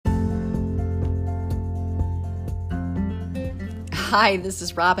Hi, this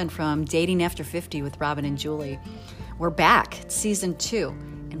is Robin from Dating After 50 with Robin and Julie. We're back, it's season 2,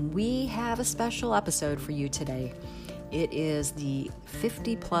 and we have a special episode for you today. It is the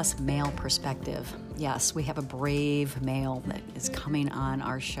 50-plus male perspective. Yes, we have a brave male that is coming on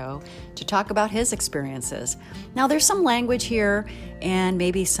our show to talk about his experiences. Now, there's some language here and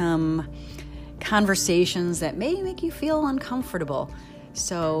maybe some conversations that may make you feel uncomfortable.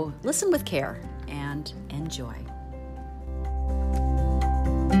 So listen with care and enjoy.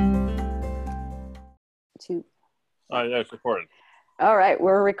 Yeah, it's recorded. All right,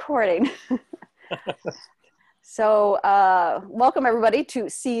 we're recording. So welcome everybody to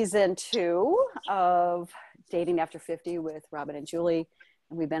season 2 of Dating After 50 with Robin and Julie.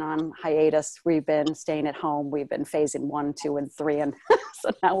 And we've been on hiatus. We've been staying at home. We've been phasing 1, 2, and 3, and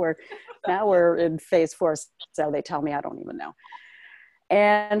so now we're in phase 4. So they tell me, I don't even know.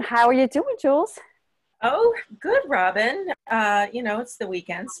 And how are you doing, Jules? Oh, good, Robin. It's the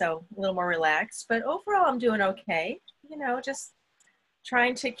weekend, so a little more relaxed. But overall, I'm doing okay. Just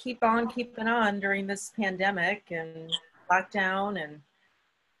trying to keep on keeping on during this pandemic and lockdown and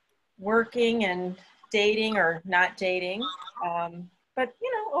working and dating or not dating. But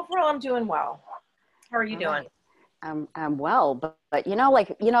overall, I'm doing well. How are you doing? I'm well, but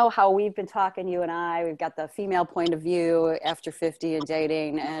how we've been talking, you and I, we've got the female point of view after 50 and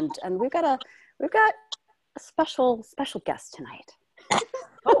dating, and we've got a special guest tonight.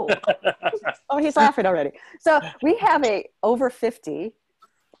 Oh, he's laughing already. So we have a over 50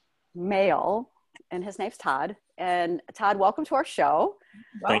 male, and his name's Todd. And Todd, welcome to our show.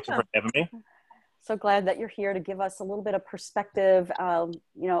 Thank you for having me. So glad that you're here to give us a little bit of perspective,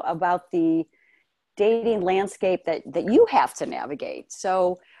 about the dating landscape that you have to navigate.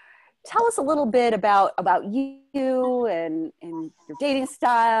 So tell us a little bit about you and your dating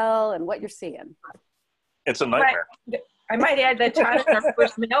style and what you're seeing. It's a nightmare. I might add that Todd is our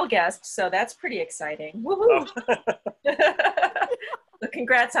first male guest, so that's pretty exciting. Woohoo! So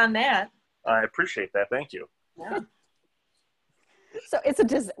congrats on that. I appreciate that. Thank you. Yeah. So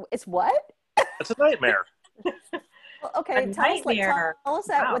it's what? It's a nightmare. Well, okay, tell us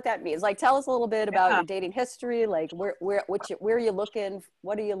what that means. Like, tell us a little bit about your dating history. Like, where are you looking?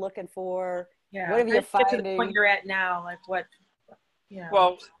 What are you looking for? Yeah. What have you finding? Get to the point you're at now, like what? Yeah.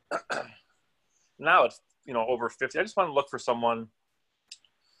 Well, now it's over 50. I just want to look for someone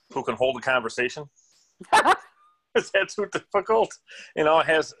who can hold a conversation. Is that too difficult? They don't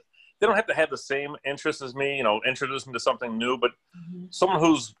have to have the same interests as me. Introduce them to something new, but someone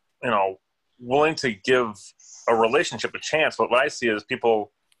who's willing to give a relationship a chance. But what I see is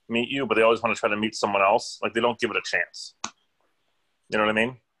people meet you, but they always want to try to meet someone else. Like, they don't give it a chance. You know what I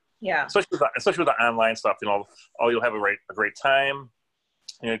mean? Yeah. Especially with the online stuff. You'll have a great time.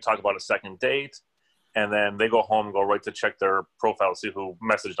 You talk about a second date, and then they go home and go right to check their profile to see who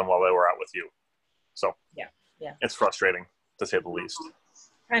messaged them while they were out with you. So yeah, it's frustrating to say the least.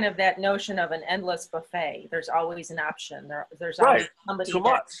 Kind of that notion of an endless buffet. There's always an option. There's right. always somebody Too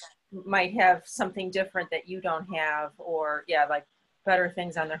much. Might have something different that you don't have, or like better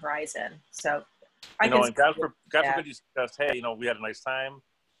things on the horizon. So and God forbid you suggest, hey, we had a nice time.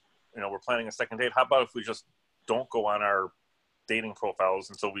 We're planning a second date. How about if we just don't go on our dating profiles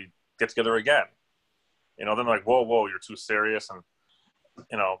until we get together again? Then they're like, whoa, you're too serious. And,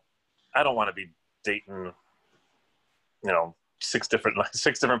 I don't want to be dating, 6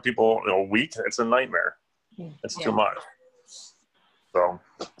 different people a week. It's a nightmare. It's too much.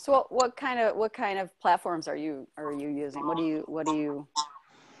 So what kind of platforms are you using? What do you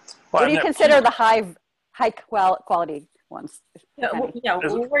consider the high quality ones?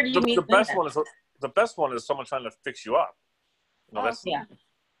 Where do you meet the best one is someone trying to fix you up. That's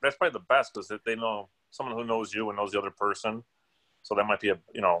probably the best, because they know someone who knows you and knows the other person. So that might be have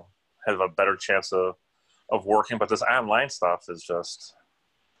a better chance of working. But this online stuff is just,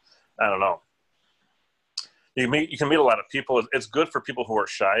 I don't know. You can meet a lot of people. It's good for people who are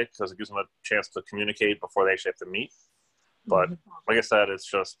shy, because it gives them a chance to communicate before they actually have to meet. But like I said,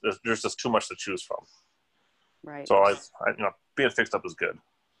 there's just too much to choose from. Right. So being fixed up is good.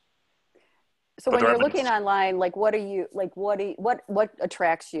 So when you're looking online, like, what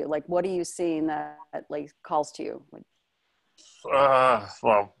attracts you? Like, what are you seeing that like calls to you?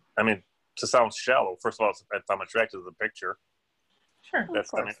 Well, to sound shallow, first of all, if I'm attracted to the picture. Sure.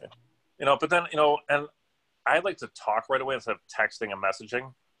 That's, but then, and I like to talk right away instead of texting and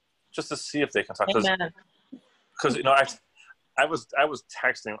messaging, just to see if they can talk. Because I was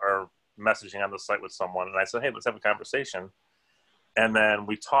texting or messaging on the site with someone, and I said, hey, let's have a conversation. And then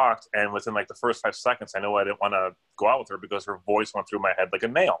we talked, and within like the first 5 seconds, I knew I didn't want to go out with her because her voice went through my head like a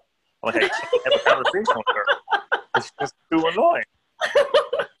nail. I'm like, I can't have a conversation with her. It's just too annoying.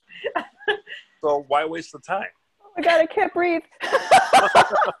 So why waste the time? Oh my God, I can't breathe.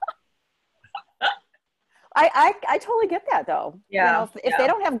 I totally get that though. Yeah. You know, if they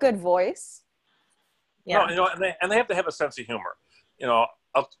don't have good voice. Yeah. No, and they have to have a sense of humor.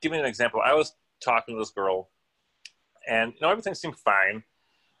 I'll give you an example. I was talking to this girl, and everything seemed fine.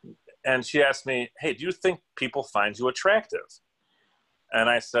 And she asked me, "Hey, do you think people find you attractive?" And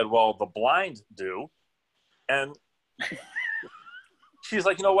I said, "Well, the blind do." And she's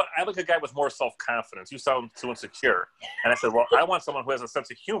like, "You know what? I like a guy with more self-confidence. You sound too insecure." And I said, "Well, I want someone who has a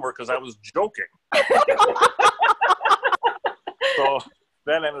sense of humor because I was joking." So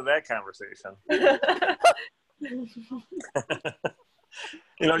that ended that conversation.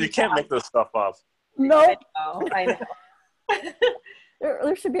 You can't make this stuff up. No. I know.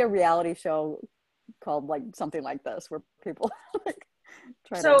 There should be a reality show called like something like this where people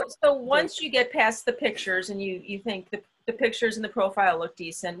So once you get past the pictures and you think the pictures and the profile look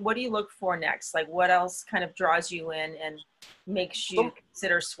decent, what do you look for next? Like what else kind of draws you in and makes you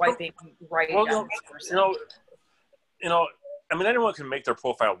consider swiping right? Well, I mean, anyone can make their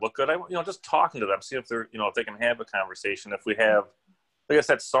profile look good. Just talking to them, see if they're, if they can have a conversation. If we have, like I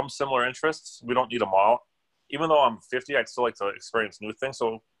said, some similar interests, we don't need them all. Even though I'm 50, I'd still like to experience new things.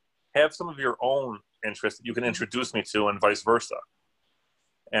 So have some of your own interests that you can introduce me to and vice versa.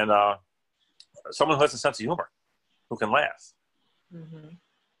 And someone who has a sense of humor, who can laugh. Mm-hmm.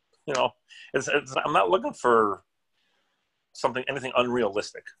 I'm not looking for anything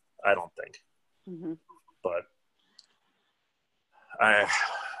unrealistic, I don't think. Mm-hmm. But I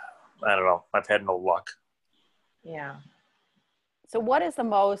don't know. I've had no luck. Yeah. So what is the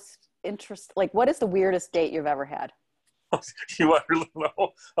most what is the weirdest date you've ever had? You want to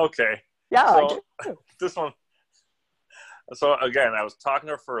know? Okay. Yeah. So, this one. So again, I was talking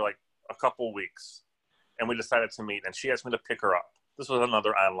to her for like a couple weeks and we decided to meet and she asked me to pick her up. This was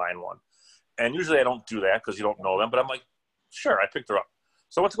another online one. And usually I don't do that because you don't know them, but I'm like, sure, I picked her up.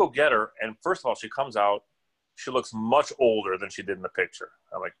 So I went to go get her. And first of all, she comes out, she looks much older than she did in the picture.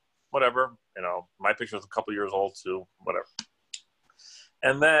 I'm like, whatever, my picture was a couple years old too, whatever.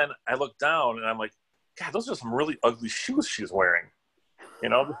 And then I look down and I'm like, God, those are some really ugly shoes she's wearing.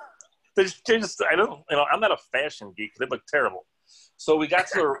 They just, I don't, I'm not a fashion geek. They look terrible. So we got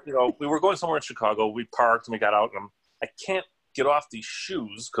to, we were going somewhere in Chicago. We parked and we got out and I can't get off these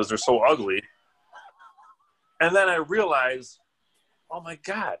shoes because they're so ugly. And then I realized, oh my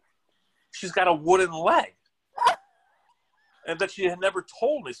God, she's got a wooden leg. And that she had never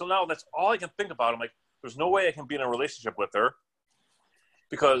told me. So now that's all I can think about. I'm like, there's no way I can be in a relationship with her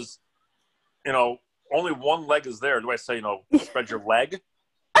because, only one leg is there. Do I say, spread your leg?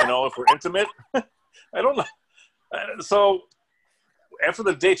 If we're intimate? I don't know. So after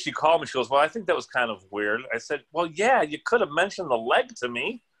the date, she called me. She goes, well, I think that was kind of weird. I said, well, yeah, you could have mentioned the leg to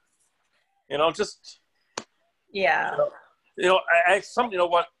me. Just. Yeah. I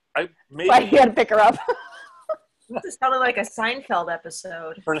maybe. Why you had to pick her up? This sounded like a Seinfeld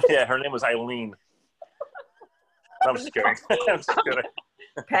episode. Her name was Eileen. I'm just kidding. I'm just kidding.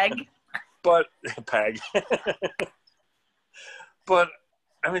 Peg. But Peg. But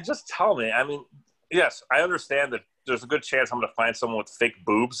I mean, just tell me. I mean, yes, I understand that there's a good chance I'm going to find someone with fake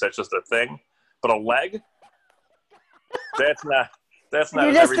boobs. That's just a thing. But a leg? That's not.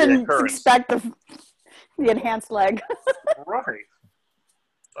 You just didn't expect the enhanced leg. Right.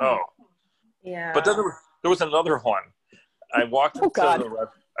 Oh. Yeah. But then there was another one. I walked into the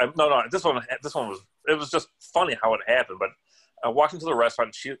restaurant. No. This one was. It was just funny how it happened. But I walked into the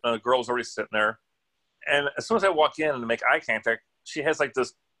restaurant. The girl was already sitting there, and as soon as I walk in and make eye contact, she has like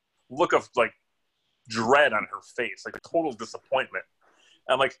this look of like dread on her face, like a total disappointment.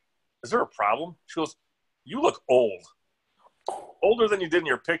 I'm like, "Is there a problem?" She goes, "You look old, older than you did in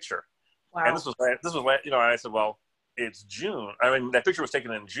your picture." Wow. And this was, and I said, "Well, it's June. I mean, that picture was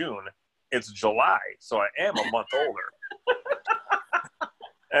taken in June. It's July, so I am a month older."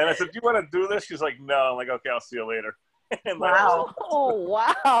 And I said, "Do you want to do this?" She's like, "No." I'm like, "Okay, I'll see you later." And wow. Oh,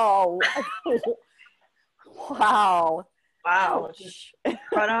 wow. Wow. Wow.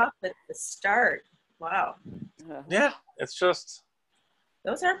 Cut off at the start. Wow. Yeah, it's just.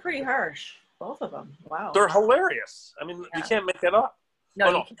 Those are pretty harsh. Both of them. Wow. They're hilarious. I mean, you can't make that up.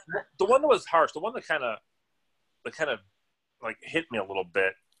 No. The one that was harsh, the one that kind of like hit me a little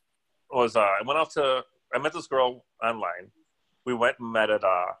bit was I met this girl online. We went and met at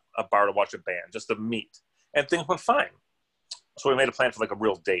a bar to watch a band, just to meet. And things went fine. So we made a plan for like a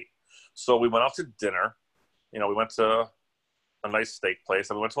real date. So we went out to dinner. We went to a nice steak place.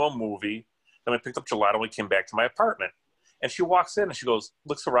 And we went to a movie. Then we picked up gelato and we came back to my apartment. And she walks in and she goes,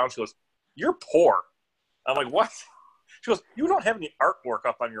 looks around. She goes, "You're poor." I'm like, "What?" She goes, you don't have any artwork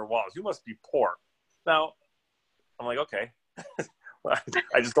up on your walls. You must be poor. Now, I'm like, okay.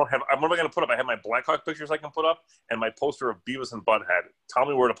 I just don't have, what am I going to put up? I have my Blackhawk pictures I can put up and my poster of Beavis and Butthead. Tell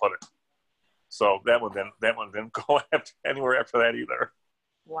me where to put it. So that one didn't go anywhere after that either.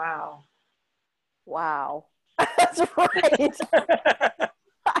 Wow. Wow. That's right.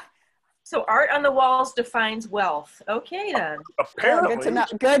 So art on the walls defines wealth. Okay, then. Apparently. Good to know.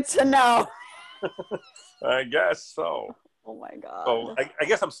 Good to know. I guess so. Oh my God. So I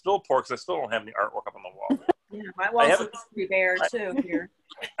guess I'm still poor because I still don't have any artwork up on the wall. Yeah, my walls look pretty bare too here.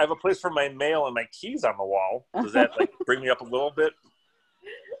 I have a place for my mail and my keys on the wall. Does that like bring me up a little bit?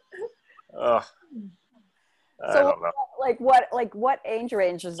 I don't know. What age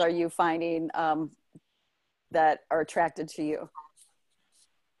ranges are you finding that are attracted to you?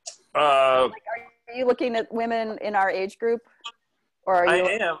 Are you looking at women in our age group, or are you?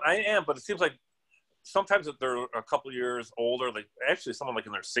 I am, but it seems like sometimes if they're a couple years older, like actually someone like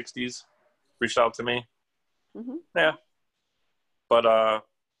in their 60s reached out to me. Mm-hmm. Yeah, but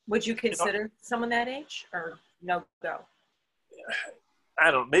would you consider someone that age or no go? I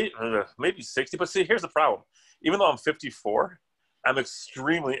don't, maybe 60. But see, here's the problem. Even though I'm 54, I'm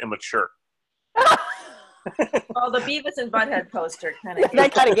extremely immature. Well, the Beavis and Butthead poster kind of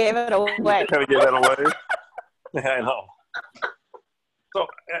that kind of gave it away. Kind of gave that away. Yeah, I know. So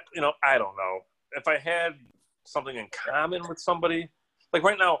I don't know if I had something in common with somebody. Like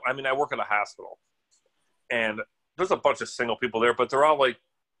right now, I mean, I work at a hospital, and there's a bunch of single people there, but they're all like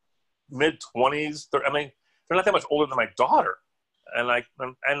mid-20s. They're not that much older than my daughter. And I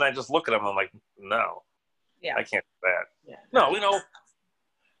just look at them and I'm like, no, yeah, I can't do that. Yeah. No,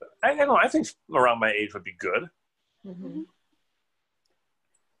 I don't know. I think around my age would be good. Mm-hmm.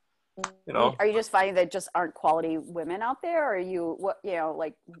 Are you just finding that just aren't quality women out there, or are you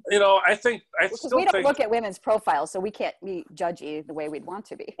I think we don't look at women's profiles, so we can't be judgy the way we'd want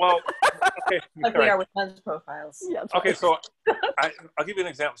to be. Well, okay, like we are with men's profiles. Yeah, okay, right. So I'll give you an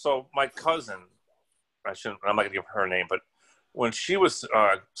example. So my cousin, I'm not going to give her name, but when she was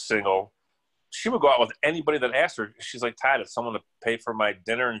single, she would go out with anybody that asked her. She's like, Todd, it's someone to pay for my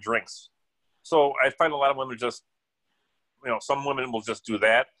dinner and drinks. So I find a lot of women just, some women will just do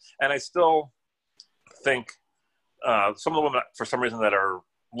that. And I still think some of the women, for some reason, that are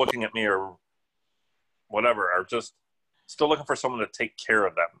looking at me or whatever, are just still looking for someone to take care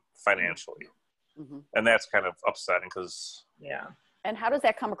of them financially. Mm-hmm. And that's kind of upsetting because... Yeah. And how does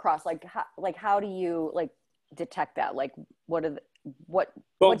that come across? How do you, detect that?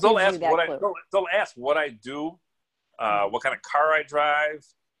 They'll ask what I do, what kind of car I drive,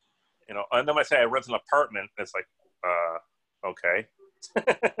 and then when I say I rent an apartment, it's like, okay.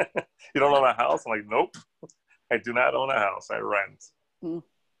 You don't own a house? I'm like, nope, I do not own a house. I rent.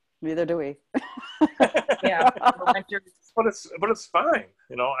 Neither do we. Yeah. But it's fine.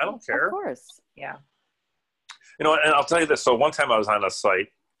 I don't care. Of course. Yeah. And I'll tell you this. So one time I was on a site,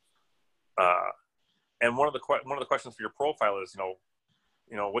 and one of the questions for your profile is,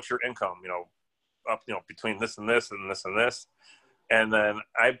 what's your income? Up, between this and this and this and this. And then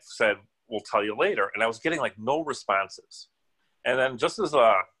I said, we'll tell you later. And I was getting no responses. And then just as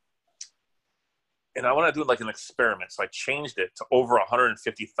and I want to do an experiment. So I changed it to over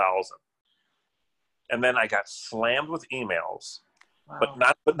 150,000. And then I got slammed with emails. Wow. But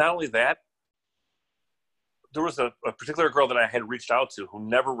not only that, there was a particular girl that I had reached out to who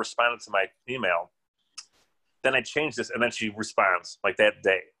never responded to my email. Then I changed this, and then she responds that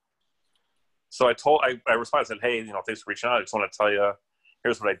day. So I responded, said, hey, thanks for reaching out. I just want to tell you,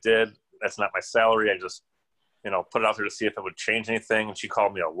 here's what I did. That's not my salary. I just, put it out there to see if it would change anything. And she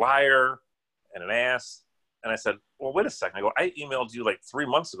called me a liar and an ass. And I said, well, wait a second. I go, I emailed you 3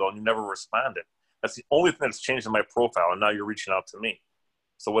 months ago and you never responded. That's the only thing that's changed in my profile. And now you're reaching out to me.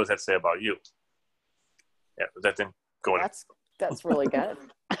 So what does that say about you? Yeah, that didn't go in. That's really good.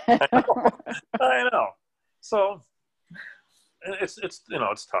 I know. So it's it's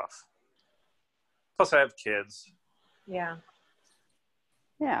tough. Plus I have kids. Yeah.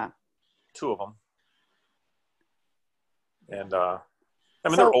 Yeah. 2 of them. And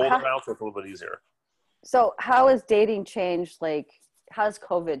they're older now, so it's a little bit easier. So how has dating changed? How has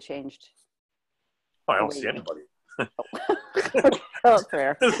COVID changed? Oh, I don't see anybody. Oh,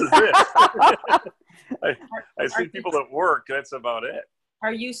 fair. This is it. I see people at work. That's about it.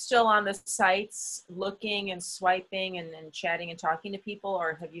 Are you still on the sites looking and swiping and chatting and talking to people,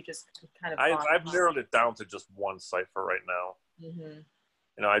 or have you just kind of... I've narrowed it down to just one site for right now. Mm-hmm.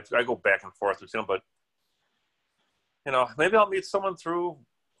 I go back and forth with them, but, maybe I'll meet someone through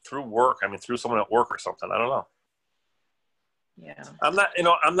work. Through someone at work or something. I don't know. Yeah.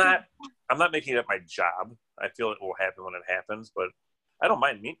 I'm I'm not making it my job. I feel it will happen when it happens, but I don't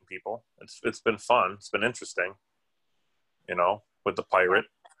mind meeting people. It's been fun. It's been interesting, you know, with the pirate.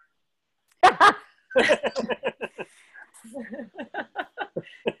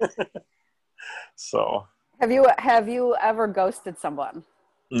 So have you ever ghosted someone?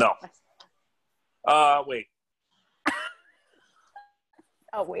 No. Wait.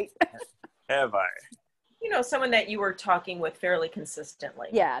 Oh, wait. Have I? You know, someone that you were talking with fairly consistently.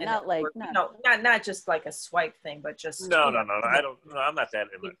 Yeah, and not like not just like a swipe thing, but just no. I don't. No, I'm not that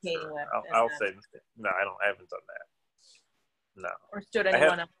immature. I'll say no. I haven't done that. No. Or stood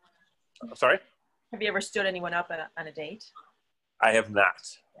anyone up? Sorry. Have you ever stood anyone up on a date? I have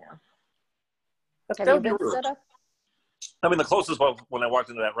not. Yeah. Have you been stood up? I mean, the closest was when I walked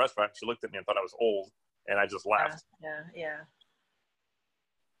into that restaurant. She looked at me and thought I was old, and I just laughed. Yeah.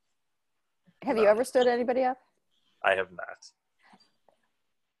 Have you ever stood anybody up? I have not.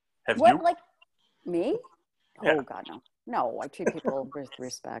 Have what, you? Like me? Yeah. Oh God, no. No, I treat people with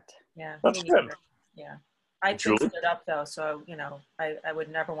respect. Yeah. That's good. Yeah. I've been stood up though, so you know, I would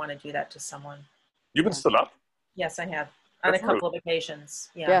never want to do that to someone. You've been stood up? Yes, I have. On a couple of occasions.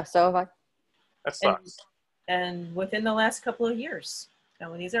 Yeah. Yeah, so have I. That sucks. And within the last couple of years.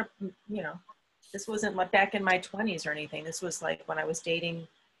 And these are, you know, this wasn't back in my 20s or anything. This was like when I was dating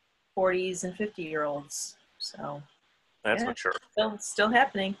 40s and 50-year-olds. So that's mature. Still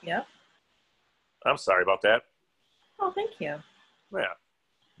happening. Yep. I'm sorry about that. Oh, thank you. Yeah.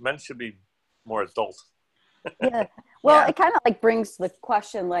 Men should be more adult. Yeah. Well, it kind of like brings the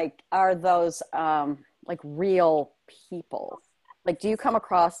question, like, are those like real people? Like, do you come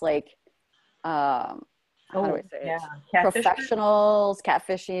across like how do I say it? Professionals,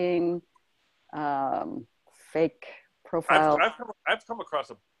 catfishing, fake profiles? I've come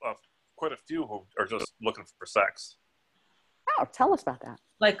across quite a few who are just looking for sex. Oh, tell us about that.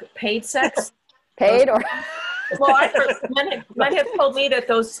 Like paid sex? Paid or? Well, men have told me that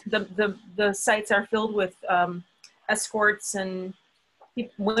the sites are filled with escorts and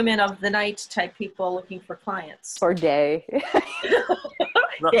women of the night type people looking for clients. For day.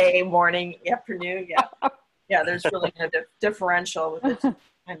 Day, morning, afternoon, yeah. There's really a differential with the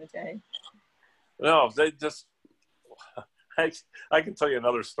time of day. No, they just. I can tell you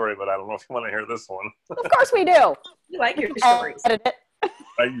another story, but I don't know if you want to hear this one. Of course we do. You like your stories. Edit it.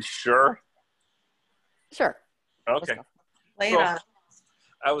 Are you sure? Sure. Okay. Lay it on.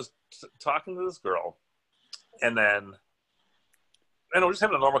 I was talking to this girl, and then, just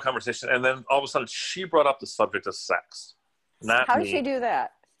having a normal conversation, and then all of a sudden she brought up the subject of sex. Not How me. did she do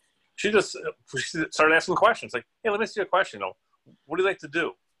that? She started asking questions like, hey, let me ask you a question. What do you like to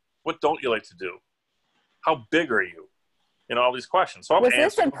do? What don't you like to do? How big are you? All these questions. So was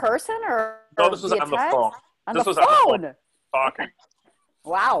this in person or no? This was on the phone. On this the was phone. On the phone talking. Okay.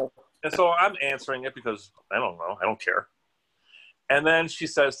 Wow. And so I'm answering it because I don't know. I don't care. And then she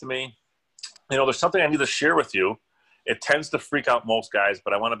says to me, there's something I need to share with you. It tends to freak out most guys,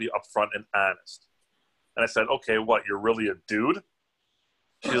 but I want to be upfront and honest. And I said, okay, what? You're really a dude?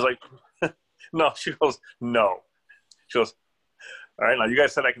 She's like, no. She goes, no. She goes, all right, now you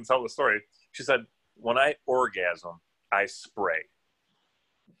guys said I can tell the story. She said, when I orgasm, I spray.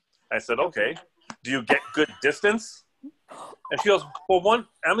 I said, okay. Do you get good distance? And she goes, well,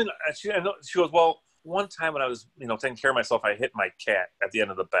 she goes, well, one time when I was, taking care of myself, I hit my cat at the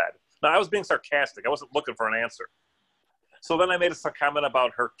end of the bed. Now, I was being sarcastic. I wasn't looking for an answer. So then I made a comment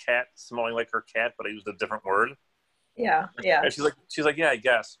about her cat smelling like her cat, but I used a different word. Yeah. And she's like, yeah, I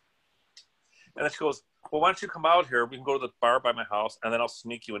guess. And then she goes, well, why don't you come out here? We can go to the bar by my house, and then I'll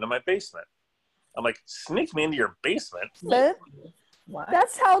sneak you into my basement. I'm like, sneak me into your basement? What? That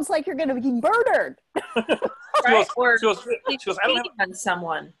sounds like you're going to be murdered. Right? She goes, I don't have on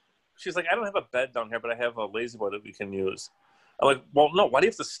someone. She's like, I don't have a bed down here, but I have a lazy boy that we can use. I'm like, well, no, why do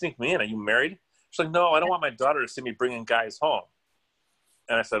you have to sneak me in? Are you married? She's like, no, I don't want my daughter to see me bringing guys home.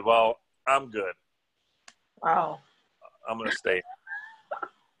 And I said, well, I'm good. Wow. I'm going to stay.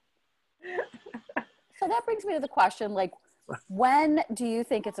 So that brings me to the question, like, when do you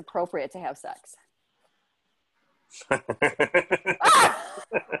think it's appropriate to have sex?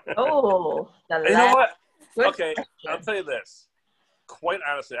 Oh, you know what? Okay, I'll tell you this. Quite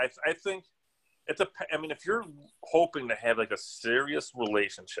honestly, I think if you're hoping to have like a serious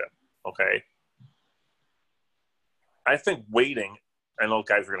relationship, okay, I think waiting, I know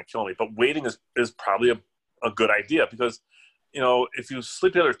guys are going to kill me, but waiting is probably a good idea because, if you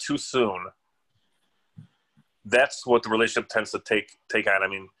sleep together too soon, that's what the relationship tends to take on. I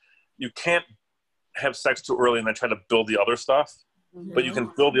mean, you can't have sex too early and then try to build the other stuff, but you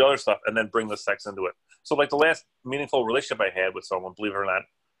can build the other stuff and then bring the sex into it. So like the last meaningful relationship I had with someone, believe it or not,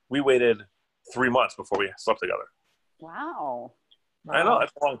 we waited 3 months before we slept together. Wow. I know,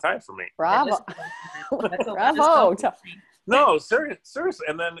 that's a long time for me. Bravo. Bravo. No, seriously.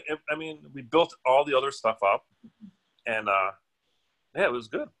 And then, we built all the other stuff up, and yeah, it was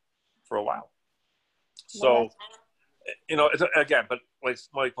good for a while. So, again, but like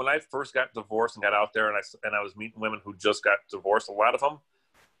when I first got divorced and got out there, and I was meeting women who just got divorced, a lot of them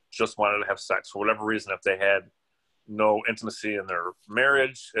just wanted to have sex for whatever reason. If they had no intimacy in their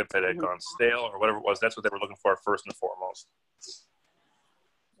marriage, if it had gone stale or whatever it was, that's what they were looking for first and foremost.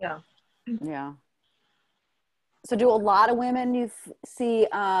 Yeah. Yeah. So do a lot of women you see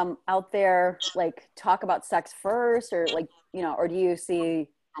out there like talk about sex first, or like, or do you see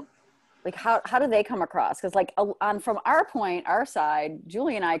like how do they come across? Because like from our side,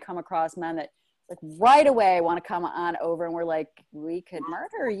 Julie and I come across men that like right away want to come on over, and we're like, we could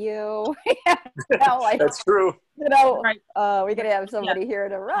murder you. Like, that's true. Right. We could have somebody here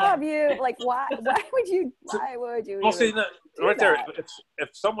to rob you. Like, why would you? Well, see, right there,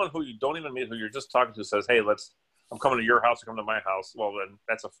 if someone who you don't even meet, who you're just talking to, says, "Hey, I'm coming to your house, or come to my house," well, then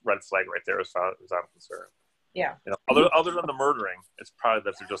that's a red flag right there, as far as I'm concerned. Yeah. Other than the murdering, it's probably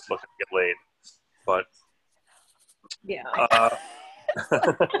that they're just looking to get laid. But yeah, it's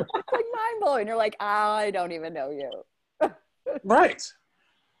like mind blowing. You're like, I don't even know you. Right.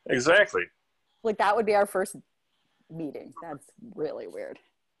 Exactly. Like that would be our first meeting. That's really weird.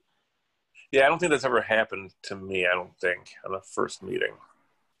 Yeah, I don't think that's ever happened to me. I don't think on the first meeting.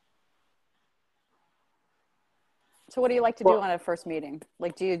 So what do you like to do on a first meeting?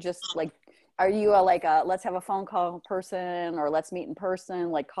 Like, do you just like, are you a let's have a phone call person, or let's meet in person,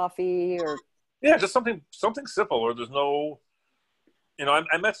 like coffee, or? Yeah, just something simple, or there's no,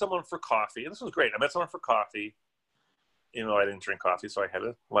 I met someone for coffee, and this was great. I met someone for coffee. I didn't drink coffee, so I had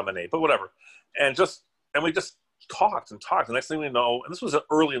a lemonade, but whatever. And we just talked. The next thing we know, and this was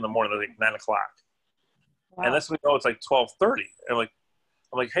early in the morning, like 9 o'clock. Wow. And next thing we know, it's like 12:30. And I'm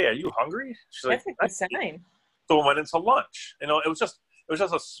like, hey, are you hungry? She's like, that's a good sign. So we went into lunch. It was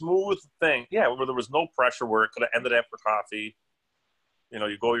just a smooth thing. Yeah, where there was no pressure, where it could have ended after coffee.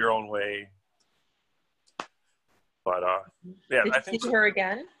 You go your own way. But yeah, Did you see her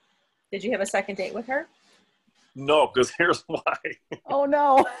again? Did you have a second date with her? No, because here's why. Oh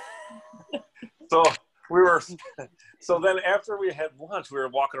no. So then after we had lunch, we were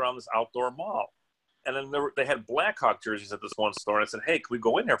walking around this outdoor mall, and then they had Blackhawk jerseys at this one store, and I said, hey, can we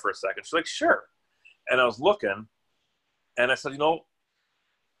go in there for a second? She's like, sure. And I was looking, and I said,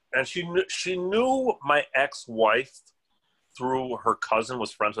 and she knew my ex-wife through her cousin,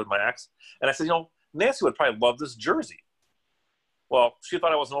 was friends with my ex. And I said, Nancy would probably love this jersey. Well, she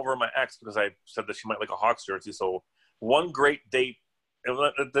thought I wasn't over my ex because I said that she might like a Hawks jersey. So one great date,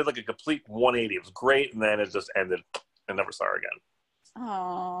 it did like a complete 180. It was great, and then it just ended. I never saw her again.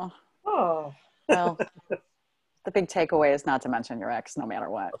 Oh. Well, the big takeaway is not to mention your ex, no matter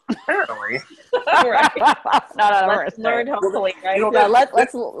what. Apparently. Right. Not on Let's learn, hopefully, right?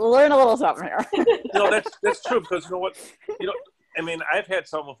 Let's learn a little something here. That's true, because you know what? I've had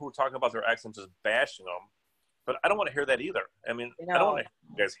someone who were talking about their ex and just bashing them, but I don't want to hear that either. I don't want to hear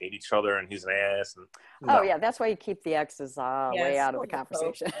you guys hate each other and he's an ass. No. Oh, yeah, that's why you keep the exes way out of the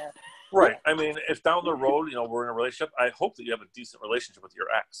conversation. Right. If down the road, we're in a relationship, I hope that you have a decent relationship with your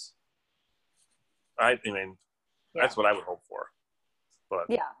ex. That's what I would hope for. But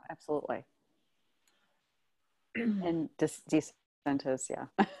yeah, absolutely. And decent is, yeah.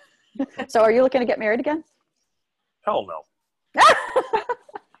 So are you looking to get married again? Hell no.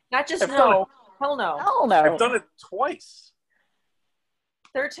 Not just no. Hell no. Hell no. I've done it twice.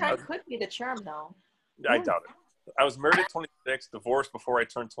 Third time could be the charm, though. I doubt it. I was married at 26, divorced before I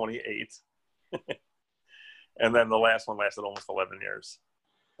turned 28. And then the last one lasted almost 11 years.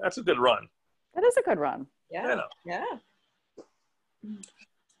 That's a good run. That is a good run. Yeah.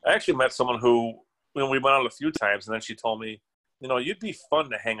 I actually met someone who, we went out a few times, and then she told me, you'd be fun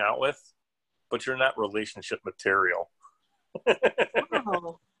to hang out with, but you're not relationship material.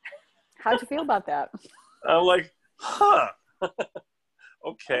 Wow. How'd you feel about that? I'm like, huh.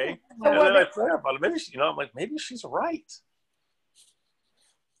 Okay. And then I thought about it. Maybe I'm like, maybe she's right.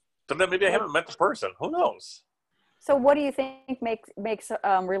 But then maybe I haven't met the person. Who knows? So what do you think makes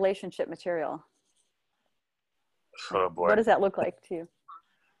relationship material? Oh boy. What does that look like to you?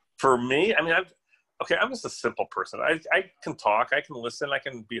 For me, I'm just a simple person. I can talk, I can listen, I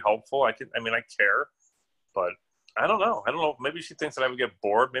can be helpful. I care, but I don't know. Maybe she thinks that I would get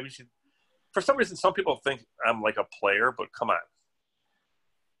bored. Maybe for some reason, some people think I'm like a player, but come on.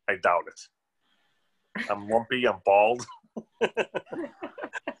 I doubt it. I'm lumpy, I'm bald.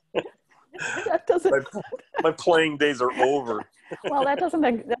 That doesn't. My playing days are over. Well, that doesn't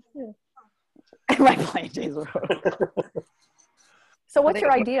make. My playing days are over. So, what's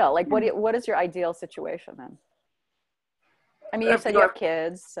your ideal? Like, what is your ideal situation then? I mean, you said you have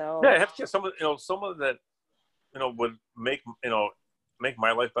kids, so yeah, I have kids. Someone that would make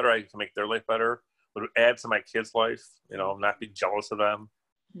my life better. I can make their life better. Would add to my kids' life. Not be jealous of them.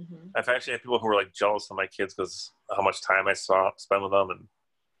 Mm-hmm. I've actually had people who were like jealous of my kids because how much time I spend with them,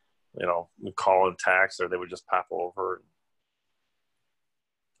 and call and text, or they would just pop over.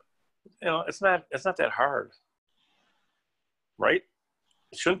 It's not that hard, right?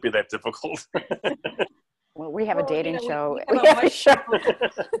 It shouldn't be that difficult. Well, we have a dating show. We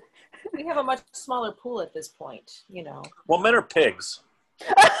have a much smaller pool at this point, Well, men are pigs.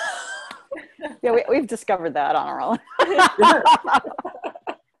 Yeah, we've discovered that on our own.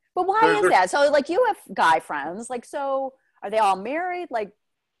 But why is that? So, like, you have guy friends. Like, so are they all married? Like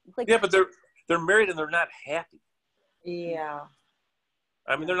yeah, but they're married and they're not happy. Yeah.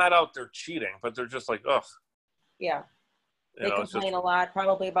 I mean, they're not out there cheating, but they're just like, ugh. Yeah. They complain a lot,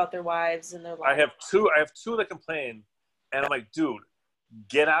 probably about their wives and their lives. I have two that complain, and I'm like, dude,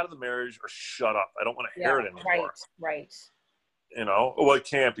 get out of the marriage or shut up. I don't want to hear it anymore. Right. Well, I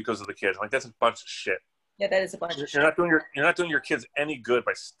can't because of the kids. I'm like, that's a bunch of shit. Yeah, that is a bunch of shit. You're not doing your kids any good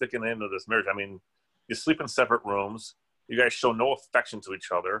by sticking into this marriage. I mean, you sleep in separate rooms. You guys show no affection to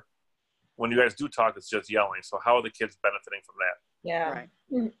each other. When you guys do talk, it's just yelling. So how are the kids benefiting from that? Yeah. Right.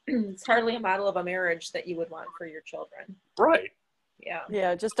 It's hardly a model of a marriage that you would want for your children. Right. Yeah.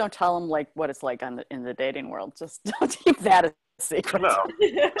 Yeah. Just don't tell them like what it's like in the dating world. Just don't keep that a secret. No.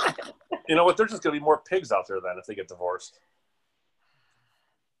 You know what? There's just going to be more pigs out there then if they get divorced.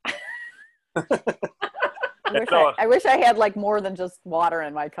 I wish I had like more than just water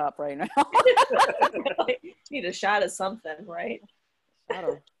in my cup right now. You need a shot of something, right?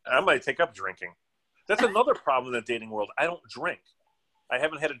 I might take up drinking. That's another problem in the dating world. I don't drink. I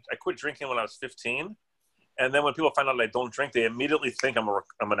quit drinking when I was 15. And then when people find out I don't drink, they immediately think I'm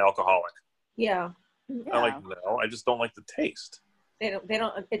an alcoholic. Yeah. I'm like, no, I just don't like the taste. They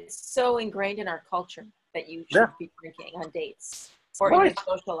don't, it's so ingrained in our culture that you should be drinking on dates or in your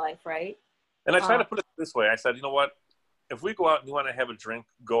social life, right? And I try to put it this way. I said, you know what? If we go out and you want to have a drink,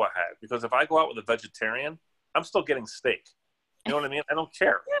 go ahead. Because if I go out with a vegetarian, I'm still getting steak. You know what I mean? I don't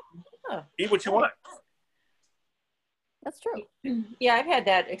care. Yeah. Eat what you want. That's true. Yeah, I've had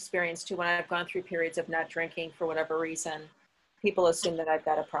that experience too when I've gone through periods of not drinking for whatever reason. People assume that I've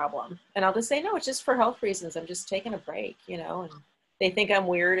got a problem. And I'll just say, no, it's just for health reasons. I'm just taking a break, and they think I'm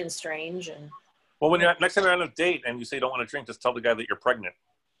weird and strange. And well, when next time you're on a date and you say you don't want to drink, just tell the guy that you're pregnant.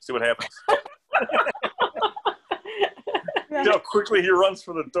 See what happens. See how quickly he runs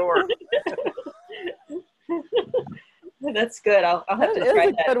for the door. That's good. I'll have to try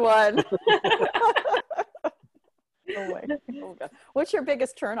that. That's a good one. Oh God. What's your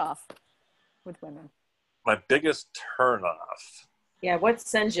biggest turnoff with women? My biggest turnoff. Yeah, what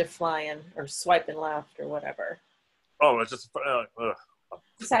sends you flying or swiping left or whatever? Oh, it's just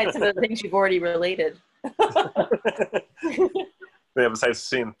besides some of the things you've already related. Yeah, besides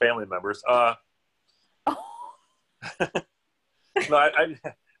seeing family members. No,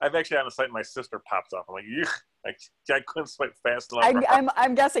 I've actually on a site my sister popped up. I'm like, I couldn't swipe fast enough.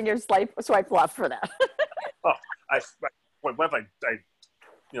 I'm guessing you're swipe left for that. Oh, I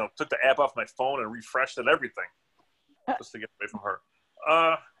took the app off my phone and refreshed it, everything, just to get away from her.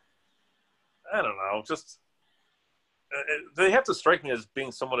 I don't know. Just they have to strike me as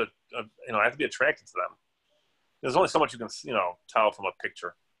being somewhat, I have to be attracted to them. There's only so much you can, tell from a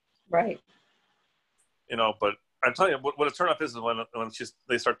picture. Right. But I'm telling you, what a turnoff is when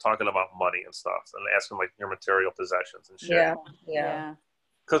they start talking about money and stuff and asking like your material possessions and shit. Yeah.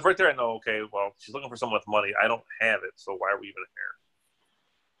 Because right there I know, okay, well, she's looking for someone with money. I don't have it, so why are we even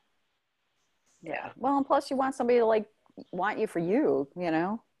here? Yeah. Well, and plus you want somebody to like want you for you,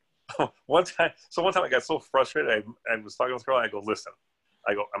 One time I got so frustrated. I was talking to this girl. And I go, listen.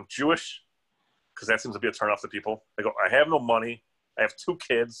 I'm Jewish, because that seems to be a turnoff to people. I go, I have no money. I have 2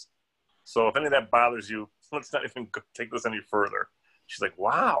 kids. So if any of that bothers you, let's not even take this any further. She's like,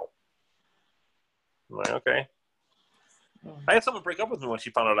 wow. I'm like, okay. I had someone break up with me when she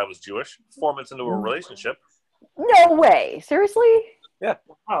found out I was Jewish. 4 months into a relationship. No way. Seriously? Yeah.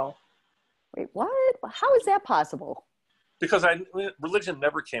 Wow. Wait, what? How is that possible? Because religion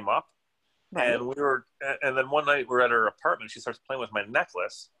never came up. Right. And then one night we're at her apartment. She starts playing with my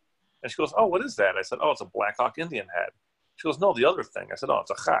necklace. And she goes, oh, what is that? I said, oh, it's a Black Hawk Indian head. She goes, no, the other thing. I said, oh,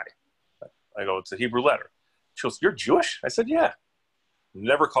 it's a chai. I go, it's a Hebrew letter. She goes, you're Jewish? I said, yeah.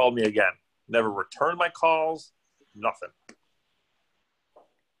 Never called me again. Never returned my calls. Nothing.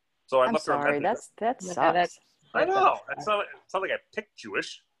 So I I'm left her a sorry. message. That sucks. I know. It's not like I picked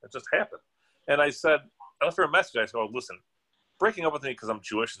Jewish. It just happened. And I left her a message. I said, oh, listen, breaking up with me because I'm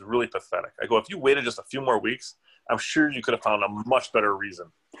Jewish is really pathetic. I go, if you waited just a few more weeks, I'm sure you could have found a much better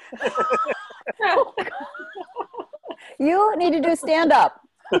reason. You need to do stand-up.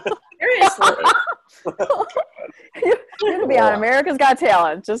 Seriously. You're going to be on America's Got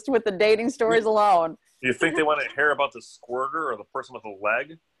Talent just with the dating stories alone. Do you think they want to hear about the squirter or the person with the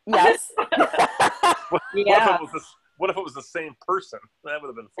leg? Yes. Yeah. What if it was the same person? That would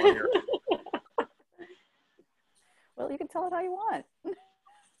have been funnier. Well, you can tell it how you want.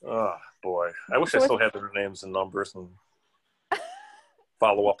 Oh, boy. I wish I still had their names and numbers and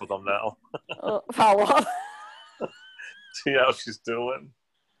follow up with them now. Follow up. See how she's doing.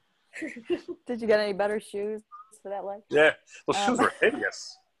 Did you get any better shoes for that leg? Yeah. Those shoes were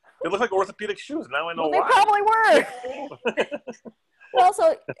hideous. They look like orthopedic shoes. Now I know why. They probably were. Well, so,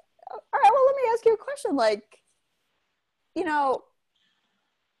 all right, well, let me ask you a question. Like, you know,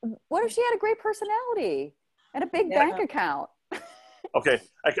 what if she had a great personality and a big bank account? Okay,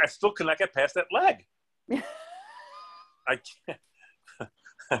 I still cannot get past that leg. I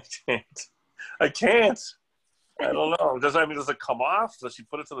can't. I don't know. Does it come off? Does she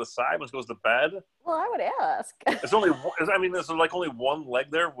put it to the side when she goes to bed? Well, I would ask. There's like only one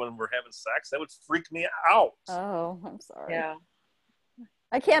leg there when we're having sex. That would freak me out. Oh, I'm sorry. Yeah.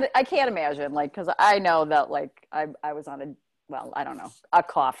 I can't imagine, like, because I know that, like, I was on a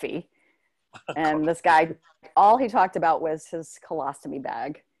coffee, and this guy, all he talked about was his colostomy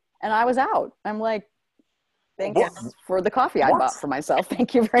bag, and I was out. I'm like, thanks for the coffee I bought for myself.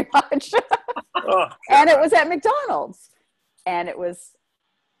 Thank you very much. Oh, and it was at McDonald's, and it was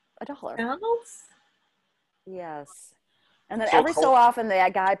 $1. McDonald's? Yes. And then every so often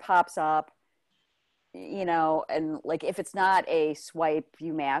that guy pops up, you know, and like if it's not a swipe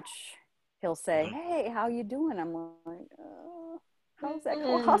you match, he'll say, "Hey, how you doing?" I'm like, how's that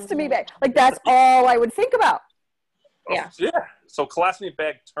colostomy bag? Like that's all I would think about. Yeah. Yeah. So colostomy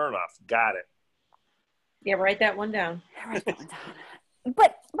bag turnoff. Got it. Yeah, write that one down.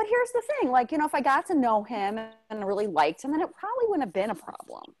 But here's the thing, like, you know, if I got to know him and really liked him, then it probably wouldn't have been a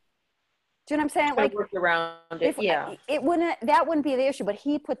problem. Do you know what I'm saying? Like, work around it. Yeah. That wouldn't be the issue, but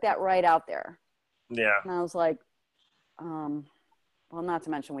he put that right out there. Yeah. And I was like, well, not to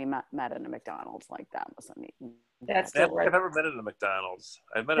mention we met at a McDonald's. Like that wasn't me. That's right. I've never met at a McDonald's.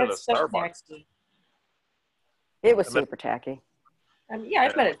 I've met at a Starbucks. It was super tacky. Yeah,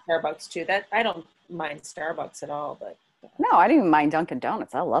 I've met at Starbucks too. That I don't mind Starbucks at all, but no, I didn't even mind Dunkin'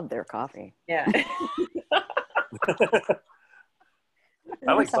 Donuts. I love their coffee. Yeah.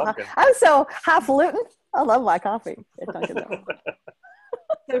 I like Dunkin'. I'm so highfalutin. I love my coffee at Dunkin' Donuts.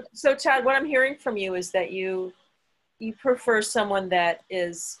 So Todd, what I'm hearing from you is that you prefer someone that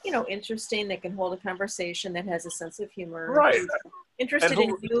is, you know, interesting, that can hold a conversation, that has a sense of humor, right? Interested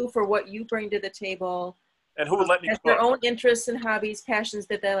in you for what you bring to the table, and who would let me has their own interests and hobbies, passions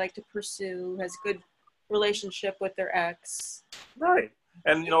that they like to pursue, has good relationship with their ex, right?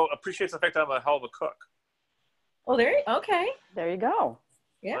 And you know, appreciates the fact that I'm a hell of a cook. Oh, okay. There you go.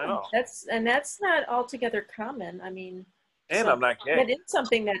 Yeah, that's not altogether common. I mean, and I'm not gay. That is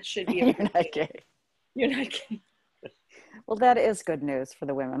something that should be. You're not gay. You're not gay. Well, that is good news for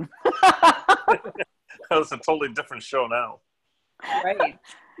the women. It's a totally different show now. Right.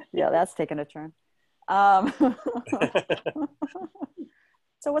 Yeah, that's taking a turn.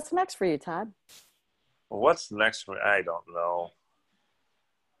 So what's next for you, Todd? What's next for me? I don't know.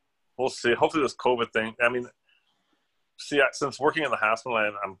 We'll see. Hopefully this COVID thing, I mean, since working in the hospital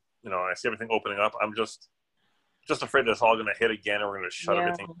and I'm, you know, I see everything opening up, I'm just afraid that it's all going to hit again and we're going to shut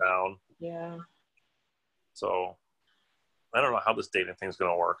everything down. Yeah. So I don't know how this dating thing is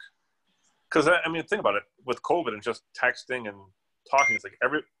going to work. Because, I mean, think about it. With COVID and just texting and talking, it's like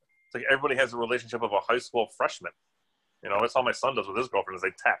everybody has a relationship of a high school freshman. You know, that's all my son does with his girlfriend is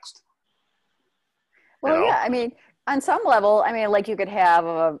they text. Well, you know? Yeah, I mean, on some level, I mean, like you could have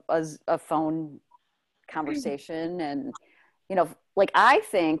a phone conversation and, you know, like I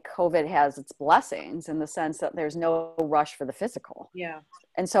think COVID has its blessings in the sense that there's no rush for the physical. Yeah.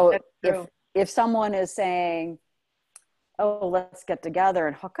 And so if someone is saying, oh, let's get together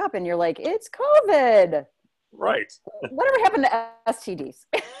and hook up, and you're like, it's COVID. Right. Whatever happened to STDs?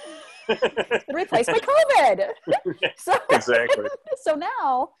 Replaced by COVID. So, exactly. So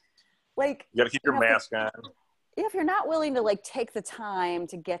now, like, you got to keep your mask on. If you're not willing to like take the time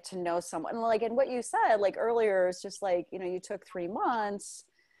to get to know someone, like, and what you said like earlier is just like, you know, you took 3 months,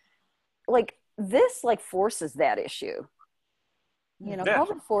 like this like forces that issue. You know,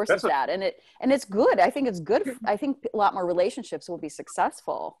 COVID forces that, and it's good. I think it's good. I think a lot more relationships will be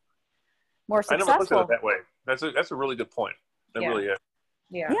successful more successful. I never looked at it that way. That's a really good point. It really is.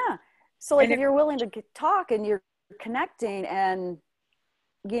 Yeah. So like, if you're willing to talk and you're connecting and,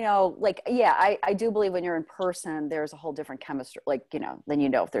 you know, like, I do believe when you're in person, there's a whole different chemistry, like, you know, then you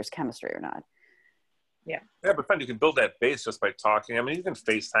know if there's chemistry or not. Yeah, but then you can build that base just by talking. I mean, you can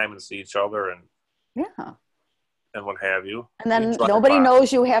FaceTime and see each other and what have you. And then nobody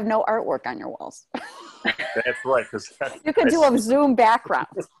knows you have no artwork on your walls. That's right, because you could do a Zoom background.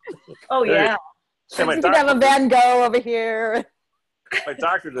 Oh yeah. You could have a Van Gogh over here. My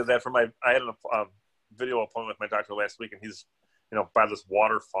doctor did that for I had a video appointment with my doctor last week, and he's, you know, by this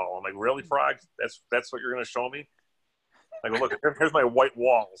waterfall. I'm like, really, Frog? That's what you're going to show me? I go, look, here's my white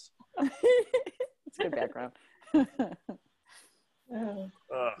walls. It's a good background.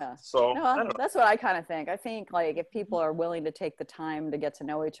 So no, I don't know. That's what I kind of think. I think like if people are willing to take the time to get to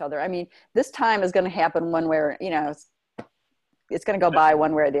know each other, I mean, this time is going to happen one way or, you know, it's going to go by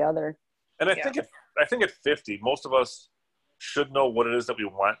one way or the other. And I think at 50, most of us should know what it is that we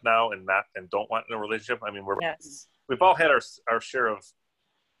want now and don't want in a relationship. I mean, we've all had our share of,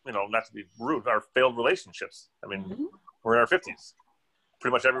 you know, not to be rude, our failed relationships. I mean, we're in our 50s.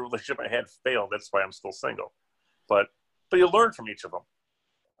 Pretty much every relationship I had failed. That's why I'm still single. But you learn from each of them.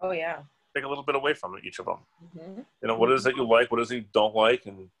 Oh yeah. Take a little bit away from each of them. Mm-hmm. You know, what is it you like? What is it you don't like?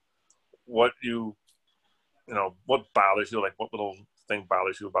 And what you know, what bothers you? Like, what little thing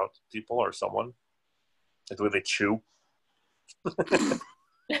bothers you about people or someone? Like the way they chew.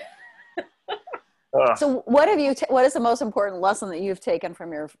 So what have you, what is the most important lesson that you've taken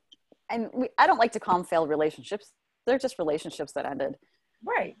from your, I don't like to call them failed relationships. They're just relationships that ended.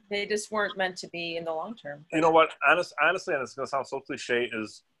 Right. They just weren't meant to be in the long term. You know what? Honestly, and it's going to sound so cliche,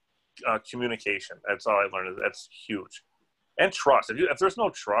 is communication. That's all I learned. That's huge. And trust. If there's no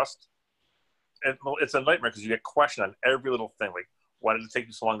trust, it's a nightmare because you get questioned on every little thing. Like, why did it take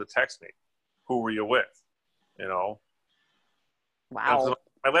you so long to text me? Who were you with? You know? Wow. So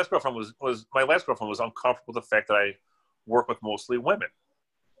my last girlfriend was uncomfortable with the fact that I work with mostly women.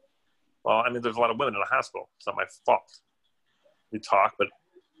 Well, I mean, there's a lot of women in the hospital. It's not my fault. We talk, but,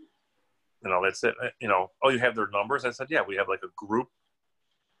 you know, that's it. You know, oh, you have their numbers? I said, yeah, we have like a group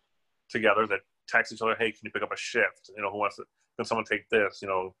together that text each other, hey, can you pick up a shift? You know, can someone take this? You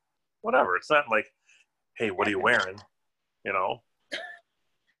know, whatever. It's not like, hey, what are you wearing? You know?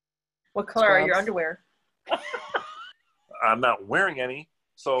 What color are your underwear? I'm not wearing any,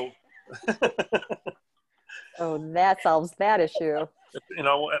 so. Oh, that solves that issue. You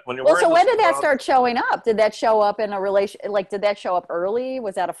know, when you're so when did that start showing up? Did that show up in a relation? Like, did that show up early?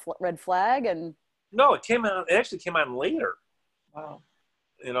 Was that a red flag? And no, it actually came on later. Wow.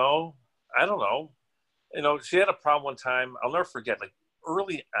 You know, I don't know. You know, she had a problem one time. I'll never forget. Like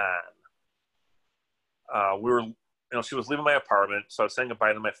early on, we were, you know, she was leaving my apartment, so I was saying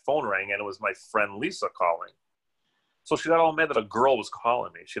goodbye, and my phone rang, and it was my friend Lisa calling. So she got all mad that a girl was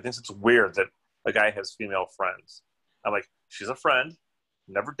calling me. She thinks it's weird that a guy has female friends. I'm like, she's a friend,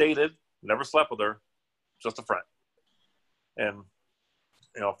 never dated, never slept with her, just a friend. And,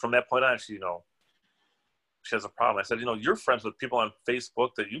 you know, from that point on, she has a problem. I said, you know, you're friends with people on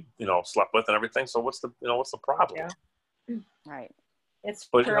Facebook that you know, slept with and everything. So what's the problem? Yeah. Right. It's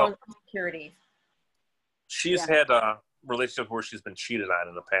her own insecurity. She's had a relationship where she's been cheated on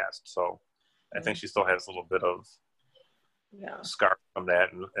in the past. So I think she still has a little bit of scar from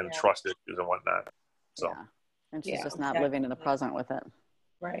that and trust issues and whatnot. So. Yeah. And she's just not living in the present with it.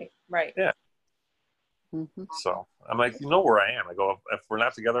 Right. Yeah. Mm-hmm. So I'm like, you know where I am. I go, if we're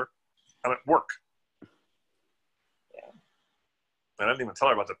not together, I'm at work. Yeah. And I didn't even tell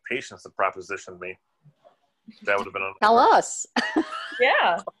her about the patients that propositioned me. That would have been Tell us.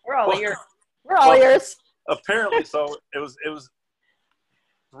 Yeah. We're all ears. We're all ears. Apparently, so it was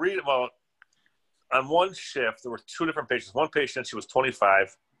on one shift, there were two different patients. One patient, she was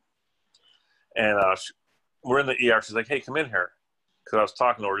 25, and we're in the ER. She's like, hey, come in here. Because I was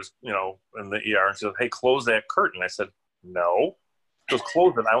talking to her, just, you know, in the ER. And she said, hey, close that curtain. I said, no. She goes,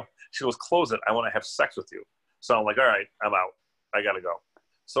 close it. Close it. I want to have sex with you. So I'm like, all right, I'm out. I got to go.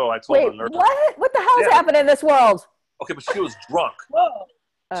 So I told the nurse. What the hell's happening in this world? Okay, but she was drunk. Whoa.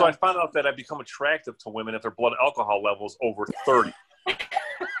 So I found out that I become attractive to women if their blood alcohol level's over 30.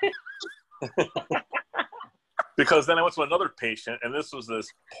 Because then I went to another patient, and this was this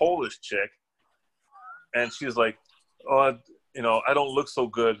Polish chick, and she's like, oh, you know, I don't look so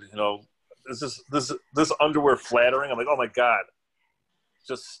good. You know, is this underwear flattering? I'm like, oh my God,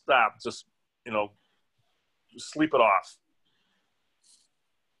 just stop. Just, you know, sleep it off.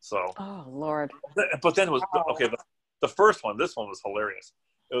 So. Oh Lord. But then it was, okay, the first one, this one was hilarious.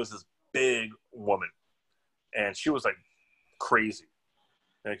 It was this big woman, and she was like crazy.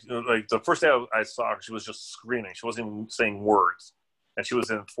 Like the first day I saw her, she was just screaming. She wasn't even saying words, and she was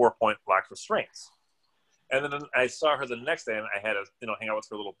in 4-point lock restraints. And then I saw her the next day, and I had to, hang out with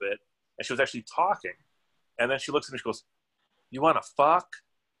her a little bit, and she was actually talking. And then she looks at me, she goes, "You want to fuck?"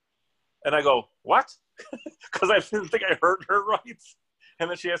 And I go, "What?" Because I didn't think I heard her right. And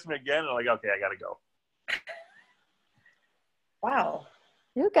then she asked me again, and I'm like, "Okay, I gotta go." Wow.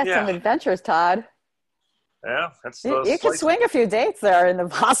 You got some adventures, Todd. Yeah, that's you could swing a few dates there in the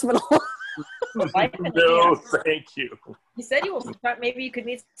hospital. No, thank you. You said you thought maybe you could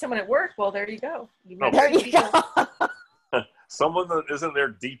meet someone at work. Well, there you go. There you go. Someone that isn't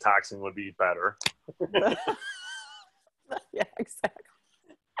there detoxing would be better. Yeah, exactly.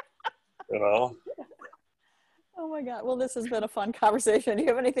 Oh my God. Well, this has been a fun conversation. Do you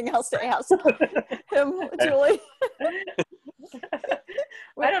have anything else to ask him, Julie?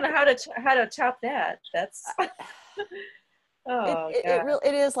 I don't know how to top that. That's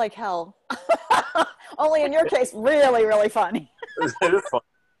it is like hell. Only in your case, really, really funny. It is fun.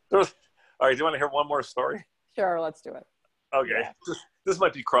 All right, do you want to hear one more story? Sure, let's do it. Okay. Yeah. This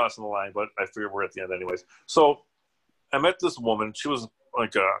might be crossing the line, but I figure we're at the end anyways. So I met this woman. She was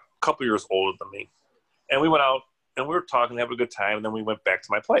like a couple years older than me. And we went out and we were talking, having a good time. And then we went back to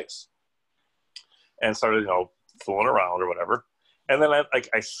my place and started, fooling around or whatever. And then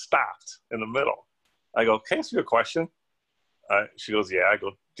I stopped in the middle. I go, "Can I ask you a question?" She goes, "Yeah." I go,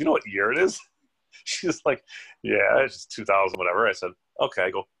 "Do you know what year it is?" She's like, "Yeah, it's just 2000, whatever." I said, "Okay." I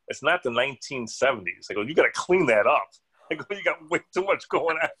go, "It's not the 1970s. I go, "You got to clean that up." I go, "You got way too much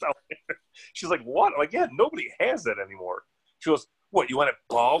going on down here." She's like, "What?" I'm like, "Yeah, nobody has that anymore." She goes, "What, you want it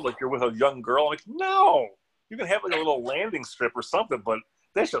bald like you're with a young girl?" I'm like, "No. You can have like a little landing strip or something, but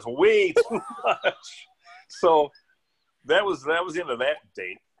that's just way too much." So that was the end of that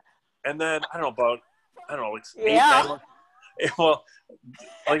date. And then I don't know, like 8, 9 months. Well,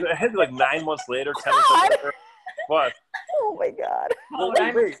 like I had like 9 months later, 10 months later. What? Oh my God. Well,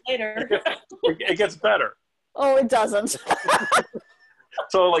 9 months later. It gets better. Oh, it doesn't.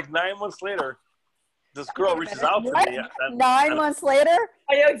 So like 9 months later, this girl reaches out to me. 9 months later?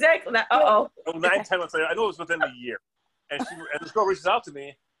 I know exactly that. 9, 10 months later. I know it was within a year. And this girl reaches out to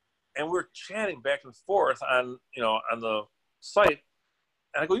me, and we're chatting back and forth on the site.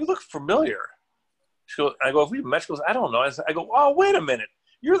 And I go, "You look familiar." She goes, I go, "Have we met?" She goes, "I don't know." I go, "Oh, wait a minute.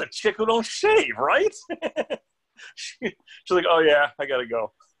 You're the chick who don't shave, right?" She's like, "Oh yeah, I gotta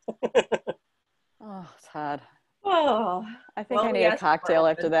go." Oh, Todd. Oh, I think I need a cocktail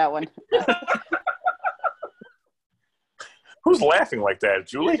after that one. Who's laughing like that,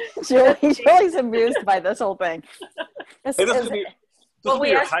 Julie? Julie's amused by this whole thing.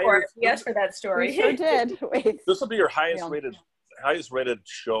 We asked for that story. We sure did. Wait. This will be your highest rated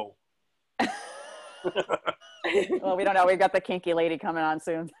show. Well, we don't know. We've got the kinky lady coming on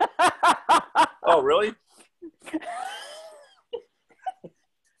soon. Oh, really?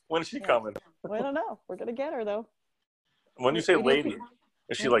 When is she coming? We don't know. We're gonna get her though. When you say lady,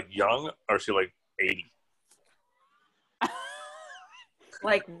 is she like young or is she like 80?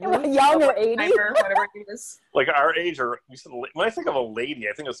 Like young or 80, whatever it is. Like our age, or when I think of a lady,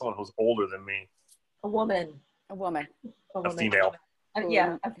 I think of someone who's older than me. A woman. A woman. A female. A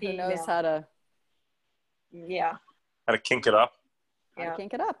female. Who knows how to. Yeah. How to kink it up. How to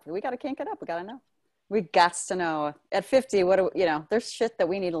kink it up. We got to kink it up. We got to know. We got to know. At 50, there's shit that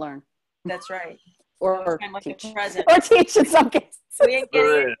we need to learn. That's right. Or teach. Or teach in some cases. We ain't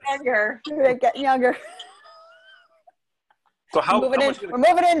getting younger. We ain't getting younger. So we're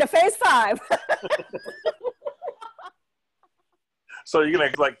moving into phase 5. So you're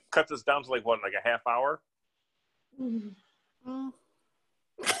gonna like cut this down to like what, like a half hour? Mm-hmm.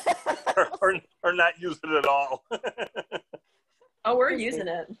 or not use it at all? Oh, we're using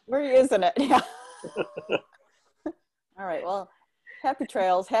it. We're using it. Yeah. All right. Well, happy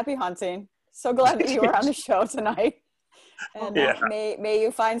trails, happy hunting. So glad that you were on the show tonight. And may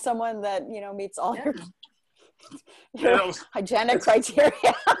you find someone that meets all your hygienic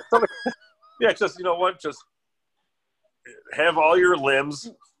criteria. Yeah, just just have all your limbs.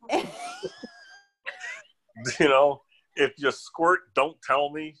 If you squirt, don't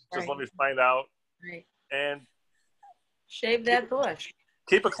tell me. Just let me find out. Right. And shave that bush.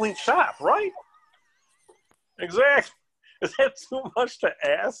 Keep a clean shop, right? Exactly. Is that too much to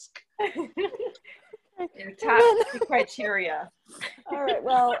ask? Your top criteria. All right.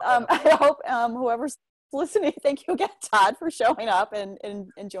 Well, I hope whoever's listening, thank you again, Todd, for showing up and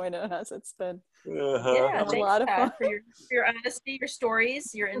joining us. It's been a lot of fun. For your honesty, your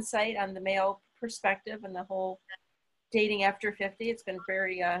stories, your insight on the male perspective and the whole dating after 50. It's been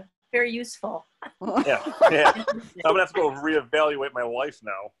very very useful. Yeah. I'm gonna have to go reevaluate my life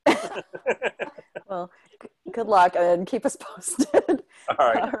now. Well, good luck and keep us posted.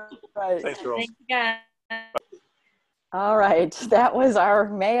 All right. All right. Thanks, girls. Thank you, guys. All right. That was our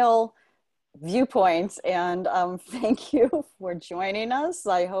male viewpoints, and thank you for joining us.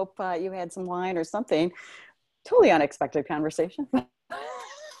 I hope you had some wine or something. Totally unexpected conversation, but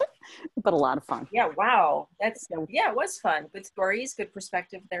a lot of fun. Yeah, wow. It was fun. Good stories, good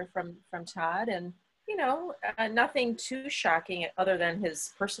perspective there from Todd, and nothing too shocking other than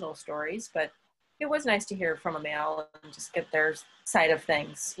his personal stories, but it was nice to hear from a male and just get their side of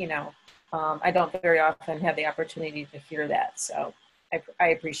things. I don't very often have the opportunity to hear that, so I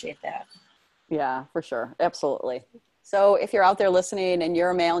appreciate that. Yeah, for sure. Absolutely. So if you're out there listening and you're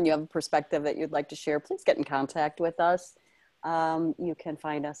a male and you have a perspective that you'd like to share, please get in contact with us. You can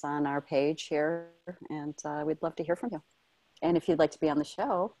find us on our page here, and we'd love to hear from you. And if you'd like to be on the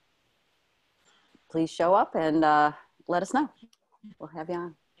show, please show up and let us know. We'll have you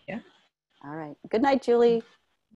on. Yeah. All right. Good night, Julie.